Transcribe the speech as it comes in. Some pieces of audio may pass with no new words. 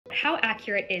How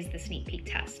accurate is the SneakPeek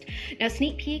test? Now,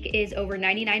 SneakPeek is over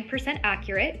 99%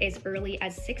 accurate as early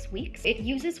as 6 weeks. It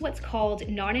uses what's called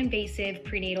noninvasive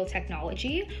prenatal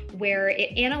technology, where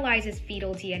it analyzes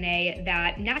fetal DNA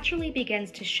that naturally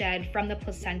begins to shed from the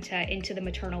placenta into the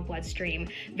maternal bloodstream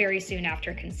very soon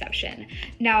after conception.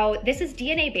 Now, this is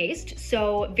DNA-based,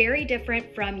 so very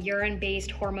different from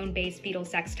urine-based, hormone-based fetal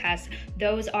sex tests.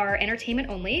 Those are entertainment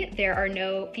only. There are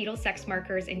no fetal sex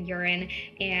markers in urine,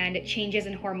 and changes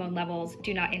in hormone levels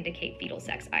do not indicate fetal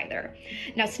sex either.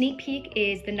 Now, SneakPeek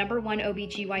is the #1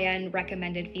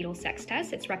 OBGYN-recommended fetal sex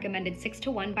test. It's recommended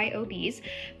 6-to-1 by OBs.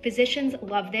 Physicians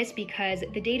love this because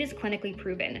the data is clinically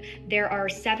proven. There are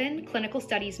 7 clinical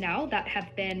studies now that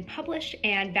have been published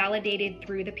and validated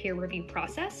through the peer review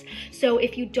process. So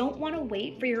if you don't want to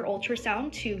wait for your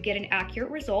ultrasound to get an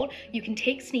accurate result, you can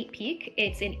take SneakPeek.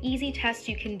 It's an easy test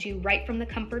you can do right from the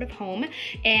comfort of home,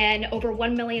 and over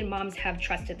 1 million moms have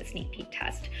trusted the SneakPeek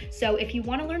test. So if you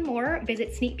want to learn more,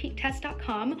 visit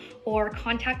sneakpeektest.com or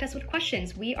contact us with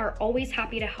questions. We are always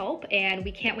happy to help, and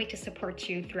we can't wait to support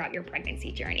you throughout your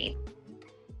pregnancy journey.